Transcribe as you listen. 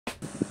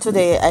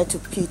Today I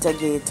took Peta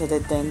Gay to the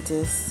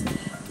dentist.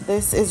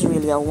 This is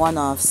really a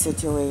one-off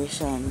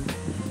situation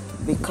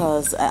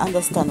because I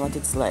understand what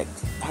it's like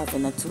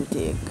having a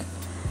toothache.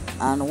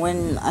 And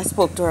when I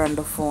spoke to her on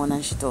the phone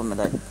and she told me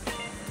that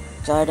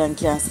Jordan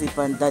can't sleep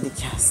and Daddy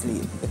can't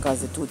sleep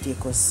because the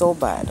toothache was so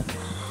bad.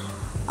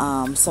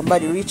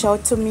 Somebody reached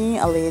out to me,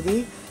 a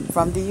lady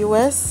from the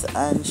US,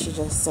 and she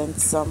just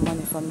sent some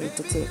money for me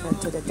to take her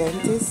to the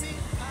dentist,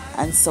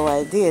 and so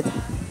I did.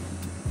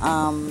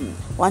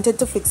 Wanted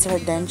to fix her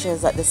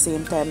dentures at the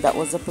same time, that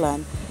was the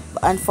plan,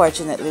 but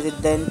unfortunately the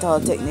dental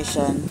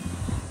technician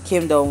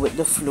came down with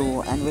the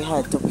flu and we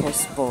had to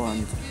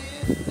postpone.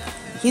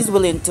 He's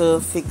willing to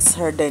fix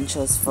her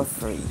dentures for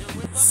free,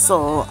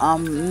 so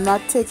I'm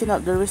not taking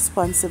up the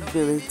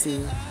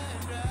responsibility,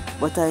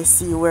 but I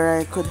see where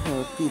I could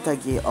help Peta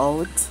Gay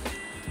out,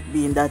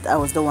 being that I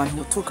was the one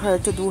who took her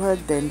to do her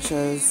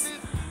dentures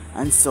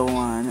and so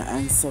on.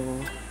 And so,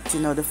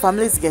 you know, the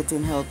family's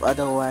getting help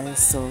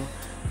otherwise. So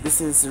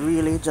this is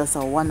really just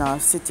a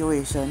one-off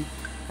situation,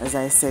 as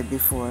I said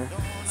before.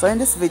 So in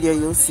this video,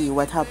 you'll see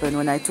what happened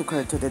when I took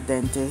her to the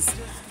dentist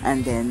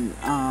and then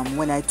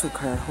when I took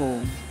her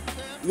home.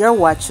 You're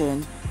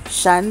watching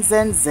Shans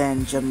and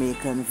Zen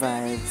Jamaican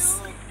Vibes.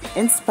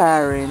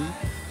 Inspiring,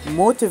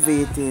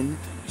 motivating,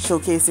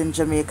 showcasing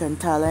Jamaican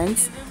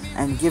talents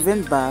and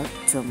giving back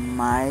to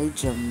my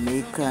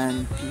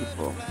Jamaican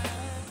people.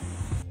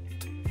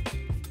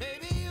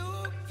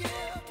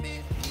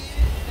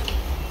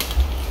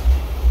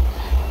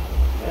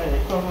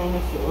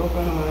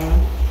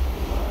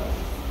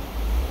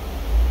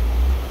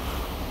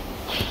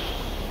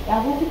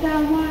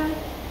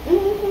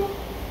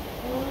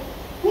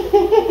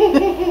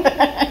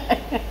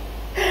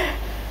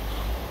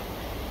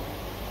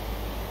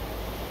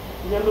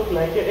 You look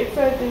like you're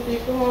excited. You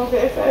come on,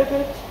 get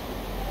excited.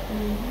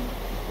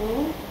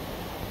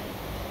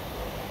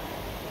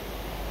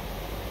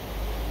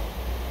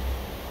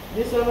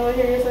 This one over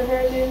here is a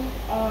hurting.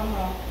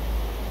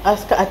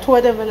 Ask her, I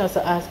told them when I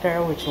ask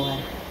her which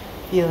one.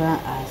 You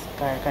want to ask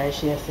her because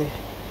she has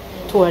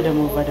two of them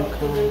over the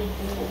car.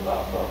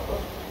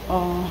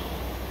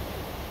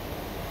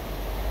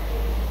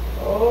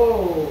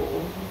 Oh,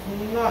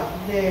 it's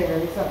not there.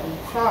 It's at the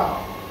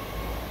top.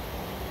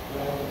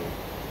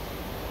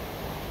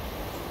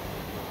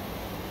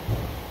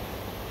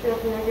 She has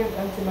to get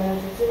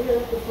antibiotics here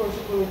before she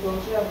put it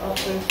on. She has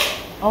access.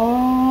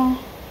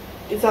 Oh.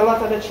 It's a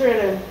lot of the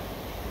training.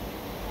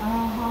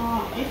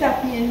 It's a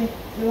pain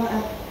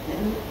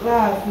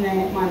last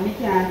night, man. We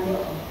can't do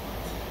it.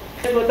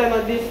 But I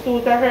know this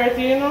tooth hurt,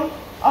 you know?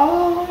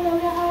 Oh,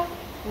 yeah.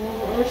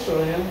 I'll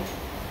show you.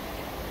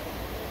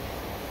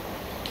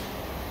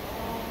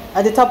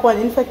 Are the top one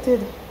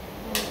infected?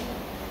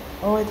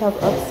 Oh, it have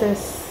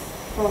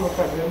abscess. Oh, look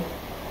at them.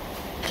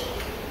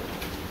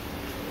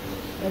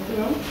 You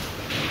know?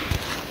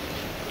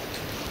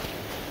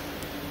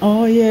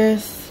 Oh,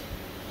 yes.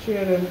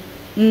 Training.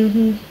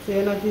 So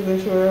you're not even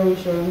sure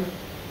which one.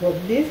 But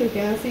this you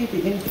can see if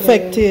it's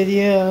infected,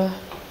 yeah.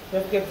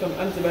 Let's get some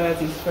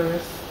antibiotics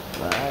first.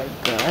 My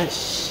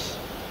gosh.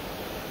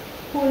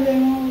 Pull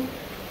them out.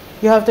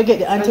 You have to get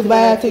the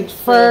antibiotics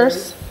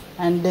first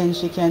and then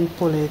she can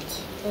pull it.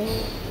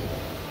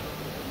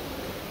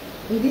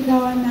 If this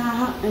one not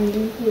happen,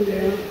 then pull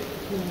them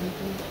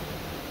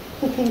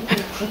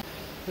out.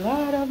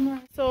 Lord of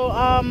mercy. So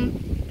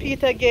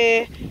Peta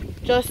Gay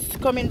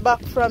just coming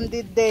back from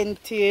the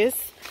dentist.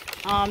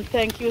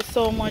 Thank you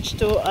so much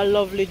to a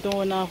lovely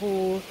donor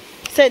who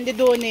sent the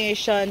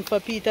donation for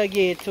Peta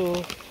Gay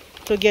to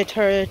get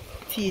her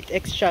teeth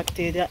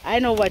extracted. I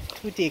know what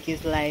toothache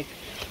is like,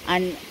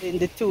 and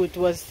the tooth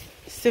was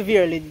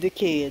severely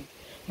decayed.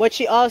 But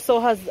she also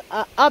has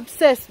an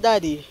abscess,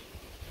 Daddy.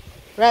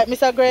 Right,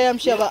 Mr. Graham?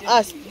 She have an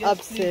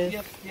abscess.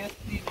 Yes,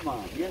 please,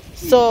 ma'am. Yes,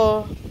 please.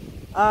 So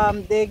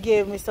they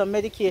gave me some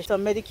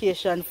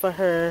medication for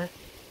her.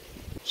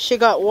 She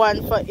got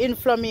one for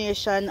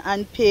inflammation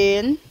and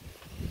pain.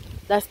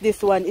 That's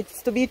this one.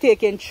 It's to be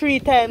taken 3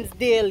 times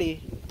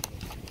daily,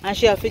 and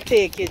she have to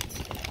take it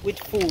with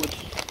food.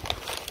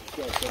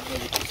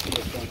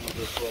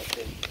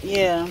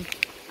 Yeah.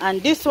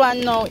 And this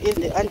one now is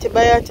the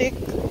antibiotic,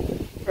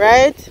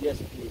 right?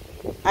 Yes, please.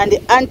 And the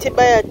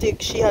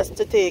antibiotic, she has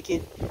to take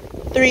it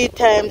 3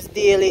 times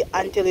daily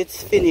until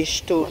it's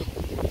finished too.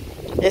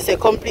 They say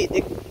complete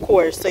the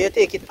course. So you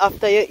take it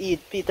after you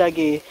eat Peta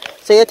Gay.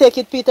 So you take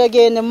it Peta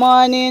Gay in the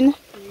morning,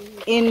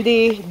 in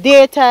the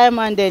daytime,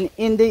 and then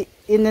in the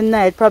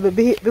night,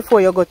 probably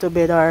before you go to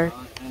bed, or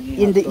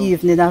in the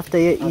evening after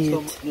you eat.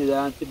 Some need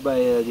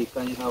antibiotic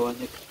and you have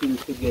an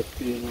excuse to get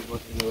to, you know,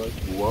 but you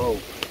know, wow.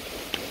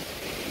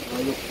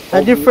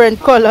 A different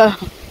color.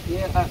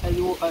 Yeah,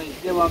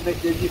 they want to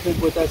make the different,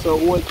 but I saw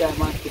all time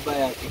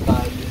antibiotic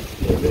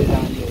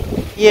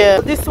always.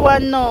 Yeah, this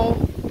one now,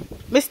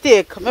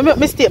 mistake,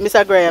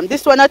 Mr. Graham.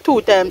 This one are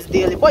 2 times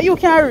daily, but you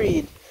can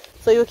read.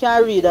 So you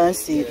can read and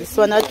see. This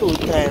one are 2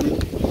 times.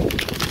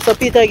 So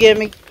Peta gave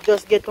me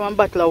just get 1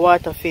 bottle of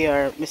water for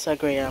her, Mr.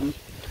 Graham.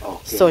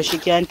 Okay. So she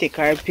can take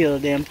her pill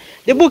them.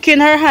 The book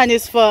in her hand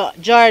is for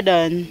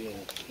Jordan.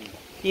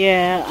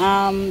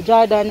 Yeah,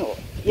 Jordan,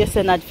 you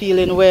say not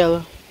feeling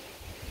well.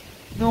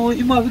 No,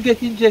 he must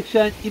get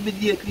injection,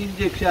 immediately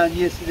injection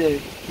yesterday.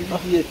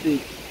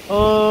 Immediately.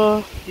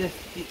 Oh, Yes,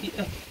 he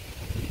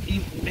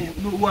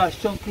wash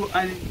some clothes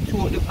and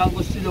throw them and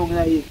go sit down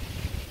like it.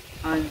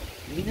 And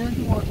me don't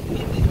know he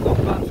did come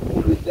from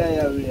school with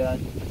diarrhea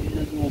and me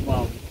don't know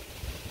mom.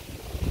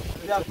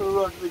 We have to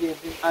run with him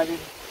and him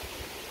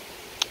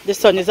the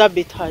sun is a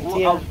bit hot, have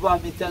yeah.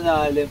 vomit and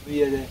all them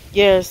really.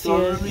 Yes, So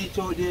yes. we reach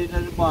out there in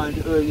the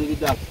morning early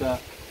the doctor.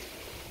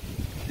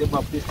 Them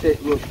have to set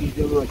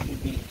the rush him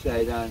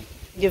inside and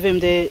Give him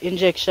the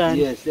injection.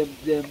 yes, them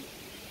give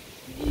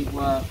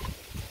him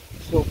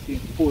something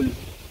full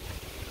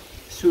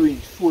syringe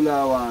full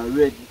of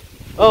red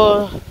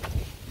Oh,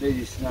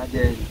 medicine and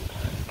then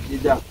the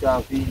doctor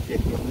have to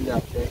inject him, the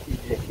doctor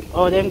inject him.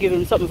 oh, them give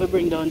him something to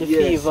bring down the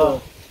Yes, fever.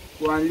 so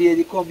one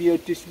lady come here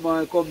this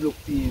morning, come look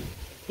for him.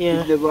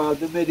 Yeah. He never have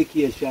the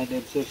medication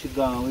them, so she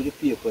gone with the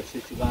paper, so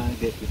she gone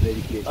get the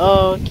medication.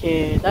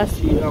 Okay, that's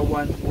She have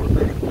one more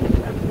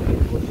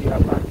medication, but she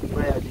have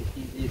antibiotic,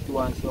 he need to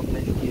want some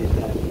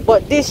medication.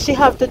 But this she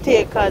have to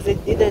take because the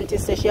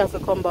dentist said she have to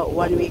come back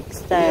 1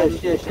 week's time.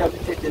 Yes, yes, she have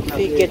to take them To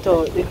again. get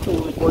out the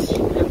tooth. But she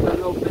never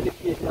love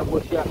medication,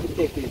 but she have to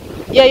take it.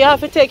 Yeah, you have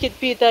to take it,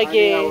 Peta And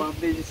Gay. I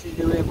want medicine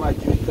the way my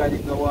drink and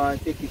if I want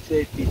to take it,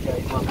 so Peter,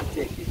 you want to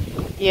take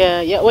it.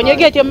 Yeah, yeah. When you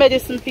get your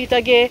medicine,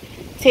 Peta Gay,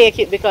 take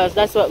it because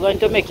that's what's going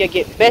to make you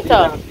get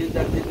better.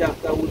 The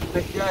doctor would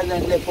make the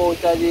island left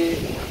out of the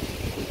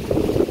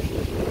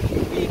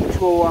big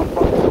throw and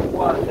box of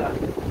water.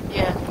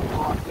 Yeah.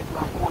 Or take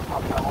one pot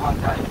of the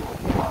water and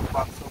throw one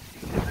box of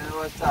things. And then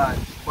was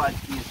bad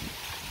case.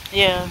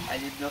 Yeah.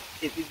 And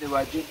if he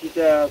never drink it,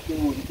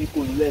 he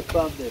could left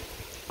from there.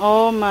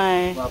 Oh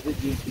my. You have to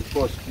drink it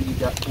first, feed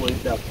that for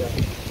the doctor.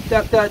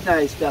 Doctor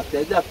nice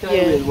doctor. Doctor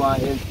Yeah. will want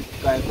to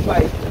help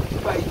you.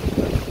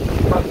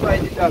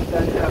 Fight the doctor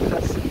and the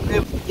doctor see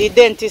them. The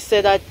dentist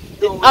said that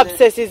the No,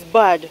 abscess is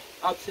bad.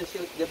 Access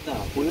them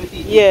now. We don't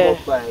need Yeah.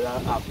 to by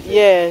access.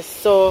 Yes,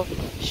 so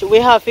we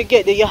have to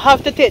get you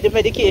have to take the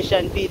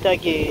medication, Peta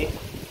Gay.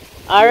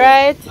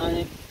 Alright? And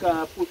you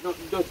can't put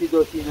nothing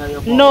dirty in your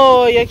mouth.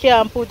 No, you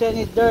can't put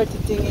any dirty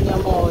thing in your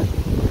mouth.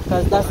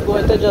 Because that's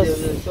going to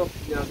just... There's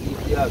something you have to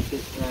give the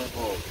access in your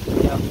mouth.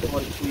 You have so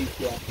much sweet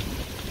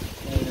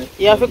here.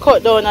 You have to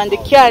cut down on the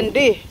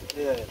candy.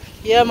 Yeah.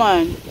 Yeah,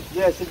 man.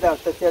 Yes, the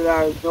doctor tell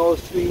her no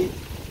sweet,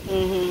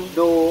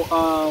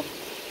 no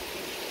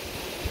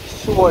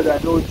soda,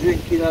 no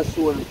drinking of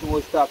soda. You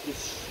must stop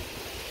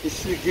the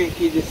sweet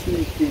drinking, the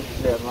sweet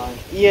things there, man.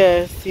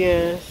 Yes,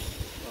 yes.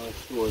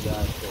 No soda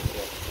and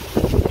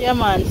stuff. Yeah,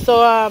 man.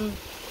 So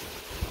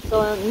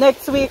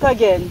next week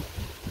again.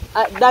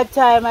 At that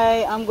time,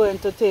 I am going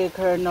to take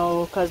her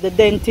now because the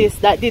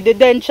dentist that did the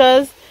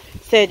dentures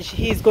said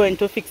he's going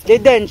to fix the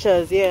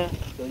dentures, yeah,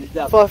 So the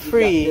doctor, for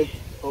free.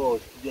 Oh,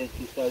 the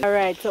dentist.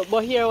 Alright, so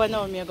but here one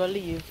now, I'm going to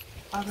leave.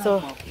 Okay,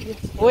 So, Mom.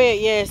 wait,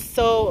 yes,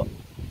 so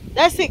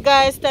that's it,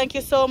 guys. Thank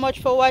you so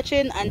much for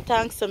watching and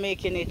thanks for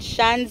making it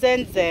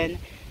Shanzen Zen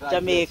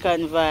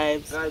Jamaican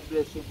Vibes. God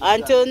bless you.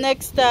 Until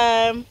next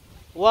time,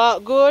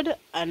 walk good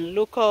and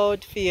look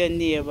out for your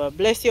neighbor.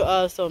 Bless you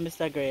also,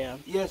 Mr. Graham.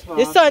 Yes, ma'am.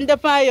 The sun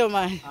depend you,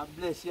 man. And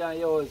bless you and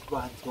your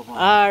husband. Come on.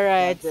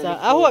 Alright, sir.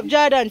 I hope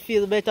Jordan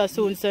feels better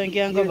soon so he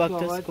can go back to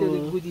Tell school.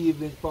 him good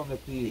evening from me,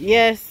 please.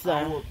 Yes,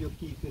 I sir. hope you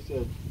keep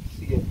yourself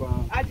safe.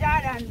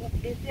 Jordan,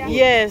 is there?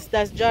 Yes,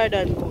 that's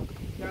Jordan book.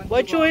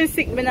 But you ain't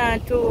sick, me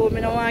not too. Me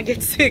don't want to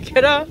get sick,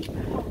 you know?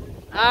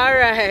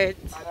 Alright.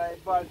 And I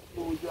bad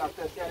flu, you have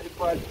to say the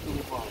bad flu,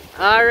 man.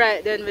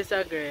 Alright then,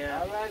 Mr.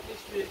 Graham. Alright,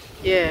 Miss Rich.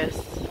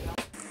 Yes.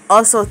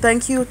 Also,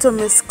 thank you to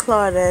Miss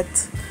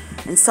Claudette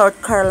in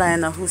South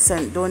Carolina who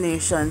sent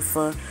donation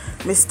for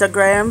Mr.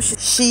 Graham.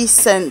 She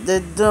sent the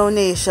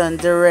donation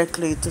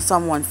directly to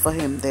someone for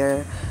him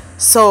there.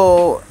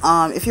 So,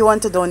 if you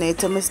want to donate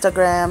to Mr.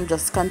 Graham,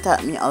 just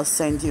contact me. I'll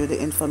send you the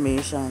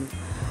information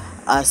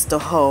as to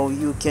how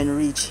you can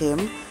reach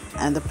him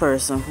and the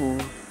person who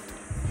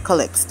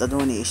collects the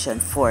donation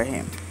for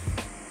him.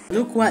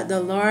 Look what the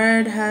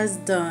Lord has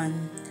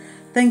done.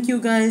 Thank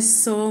you guys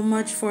so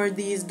much for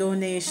these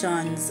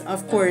donations.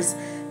 Of course,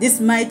 this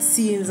might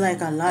seem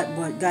like a lot,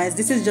 but guys,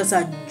 this is just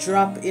a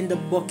drop in the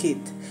bucket.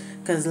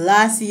 Because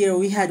last year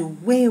we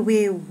had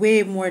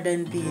way more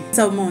than this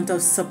amount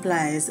of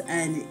supplies,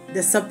 and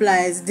the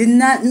supplies did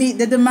not meet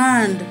the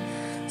demand.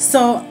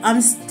 So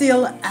I'm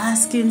still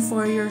asking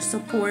for your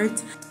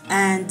support.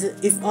 And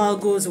if all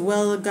goes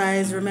well,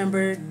 guys,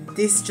 remember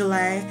this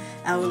July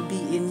I will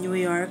be in New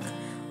York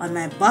on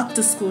my back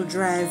to school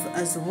drive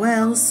as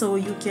well, so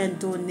you can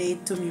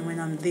donate to me when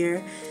I'm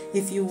there.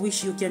 If you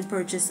wish, you can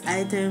purchase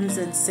items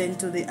and send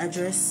to the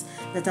address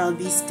that I'll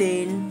be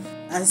staying.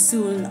 As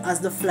soon as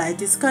the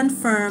flight is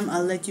confirmed,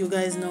 I'll let you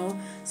guys know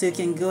so you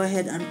can go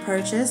ahead and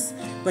purchase.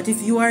 But if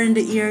you are in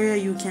the area,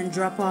 you can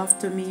drop off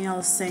to me.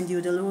 I'll send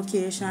you the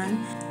location,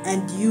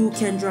 and you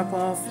can drop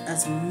off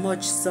as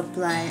much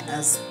supply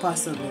as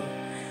possible.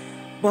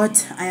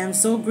 But I am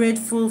so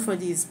grateful for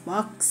these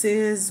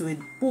boxes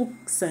with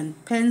books and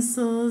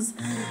pencils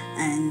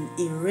and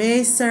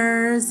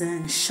erasers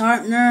and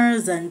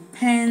sharpeners and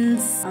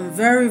pens. I'm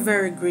very,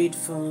 very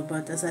grateful.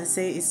 But as I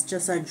say, it's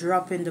just a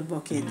drop in the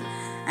bucket.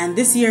 And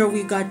this year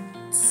we got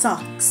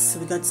socks.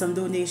 We got some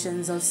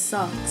donations of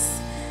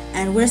socks.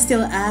 And we're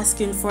still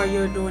asking for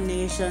your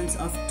donations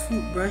of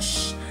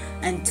toothbrush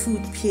and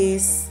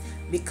toothpaste,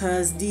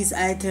 because these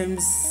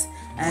items,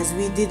 as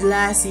we did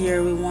last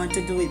year, we want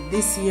to do it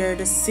this year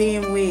the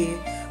same way,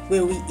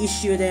 where we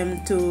issue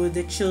them to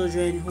the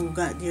children who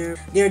got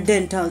their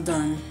dental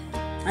done.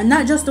 And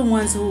not just the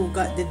ones who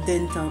got the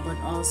dental, but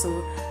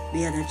also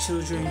the other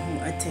children who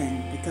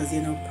attend, because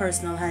you know,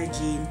 personal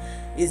hygiene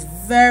is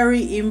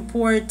very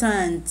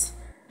important.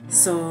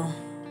 So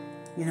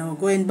you know,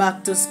 going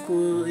back to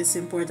school, it's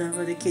important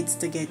for the kids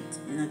to get,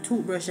 you know,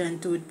 toothbrush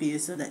and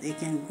toothpaste so that they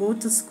can go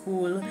to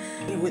school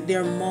with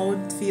their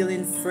mouth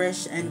feeling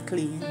fresh and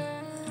clean.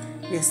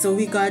 Yeah, so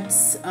we got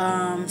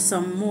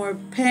some more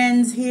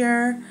pens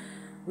here.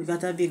 We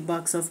got a big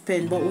box of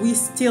pen, but we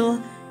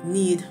still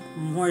need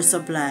more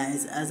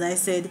supplies. As I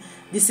said,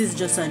 this is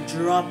just a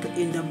drop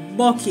in the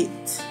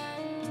bucket.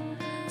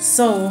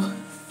 So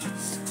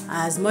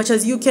as much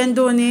as you can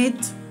donate,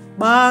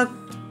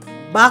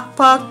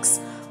 backpacks,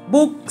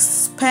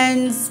 books,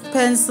 pens,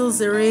 pencils,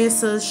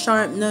 erasers,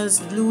 sharpeners,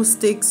 glue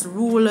sticks,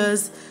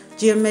 rulers,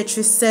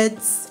 geometry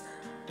sets,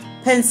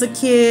 pencil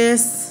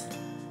case,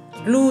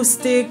 glue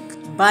stick,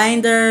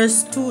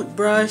 binders,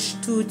 toothbrush,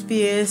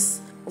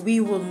 toothpaste, we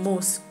will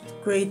most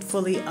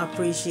gratefully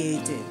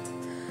appreciate it.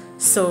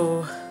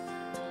 So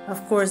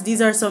of course,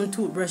 these are some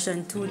toothbrush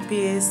and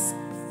toothpaste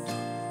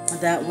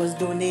that was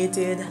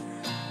donated,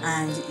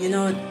 and you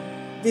know,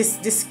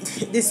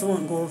 this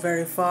won't go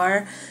very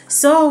far.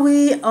 So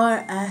we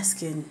are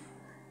asking,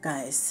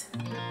 guys,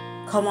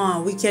 come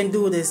on, we can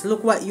do this.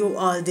 Look what you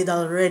all did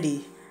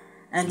already,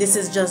 and this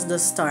is just the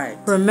start.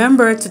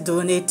 Remember to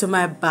donate to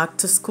my back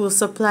to school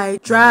supply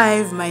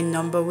drive. My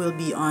number will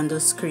be on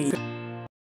the screen.